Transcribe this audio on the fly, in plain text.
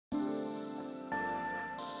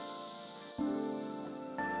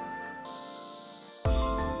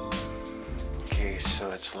So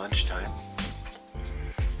it's lunchtime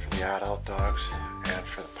for the adult dogs and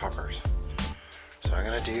for the puppers. So I'm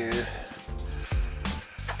gonna do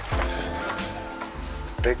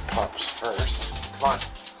the big pups first. Come on.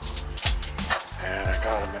 And we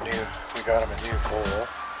got him a new bowl,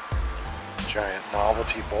 giant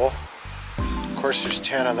novelty bowl. Of course, there's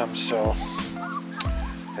 10 of them, so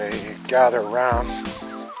they gather around.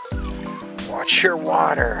 Watch your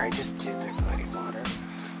water. I just did their bloody water.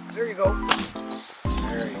 There you go.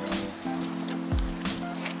 There you go.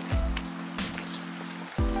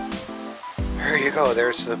 There you go.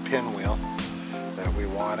 There's the pinwheel that we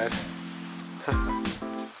wanted.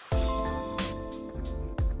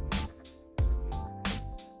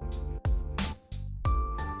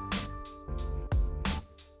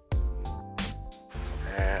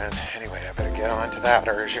 And anyway, I better get on to that,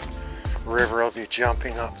 or River will be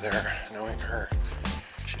jumping up there, knowing her.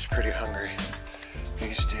 She's pretty hungry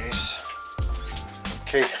these days.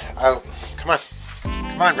 Okay, out. Come on.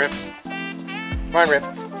 Come on, Riv. Come on, Riv.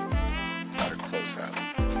 Got her close up.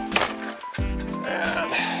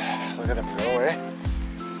 And look at them go away.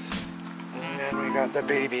 And then we got the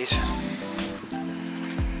babies.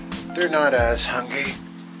 They're not as hungry.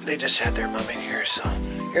 They just had their mom in here, so.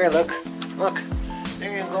 Here, look. Look.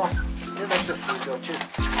 There you go. You like the food, don't you?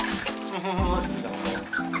 Look at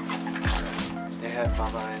them. They had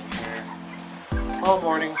Mama in here all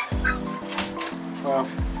morning. Well,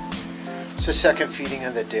 it's the second feeding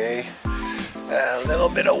of the day. A little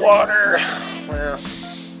bit of water. Well,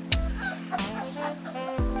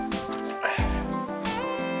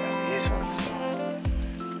 yeah, these ones, so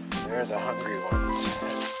they're the hungry ones.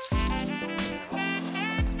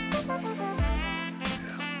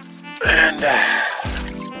 And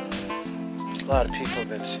a lot of people have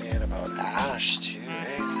been saying about ash too,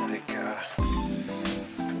 eh? Like,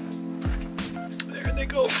 there they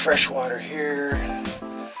go, fresh water here.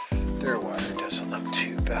 Their water doesn't look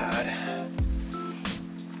too bad.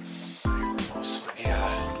 They were mostly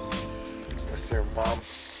with their mom.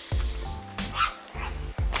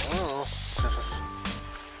 Oh.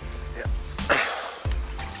 Yep.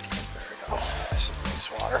 There we go. Some nice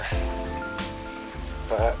water.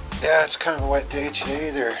 But yeah, it's kind of a wet day today.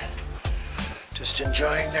 They're just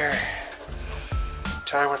enjoying their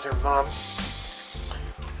time with their mom.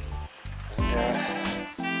 And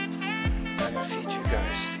I'm gonna feed you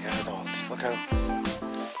guys, the adults. Look out.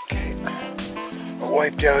 Okay. I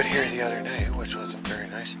wiped out here the other night, which wasn't very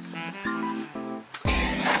nice.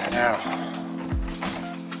 Okay, now.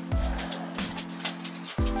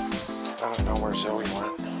 I don't know where Zoe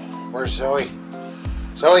went. Where's Zoe?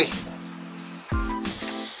 Zoe!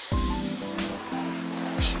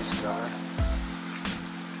 She's gone.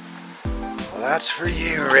 Well, that's for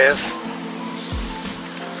you, Riv.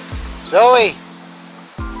 Zoe!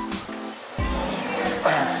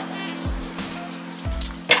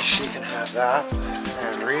 She can have that.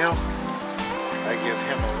 And Rio, I give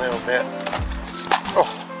him a little bit. Oh,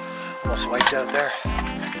 almost wiped out there.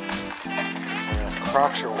 His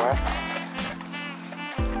Crocs are wet.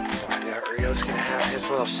 But yeah, Rio's gonna have his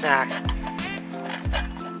little snack.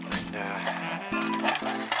 And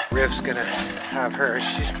Riv's gonna have hers.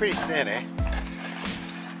 She's pretty thin, eh?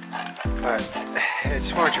 But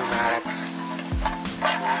it's more dramatic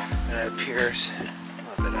than it appears.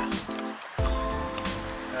 A little bit of.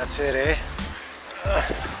 That's it, eh?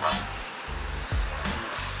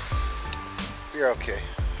 You're okay.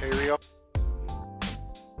 Hey, Rio.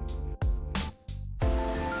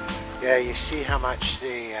 Yeah, you see how much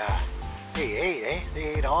they ate, eh?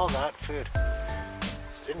 They ate all that food.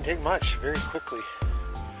 Didn't take much, very quickly.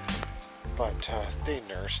 But they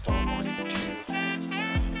nursed all morning too.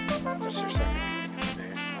 That's their second feeding of the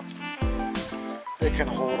day, so they can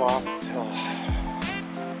hold off until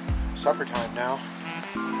supper time now.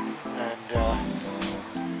 And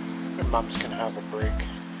their mom's gonna have a break.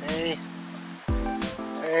 Hey,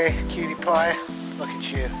 hey, cutie pie, look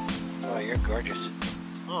at you. Oh, you're gorgeous.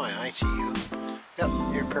 Oh, I see you. Yep,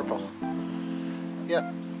 you're purple.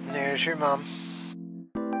 Yep, there's your mom.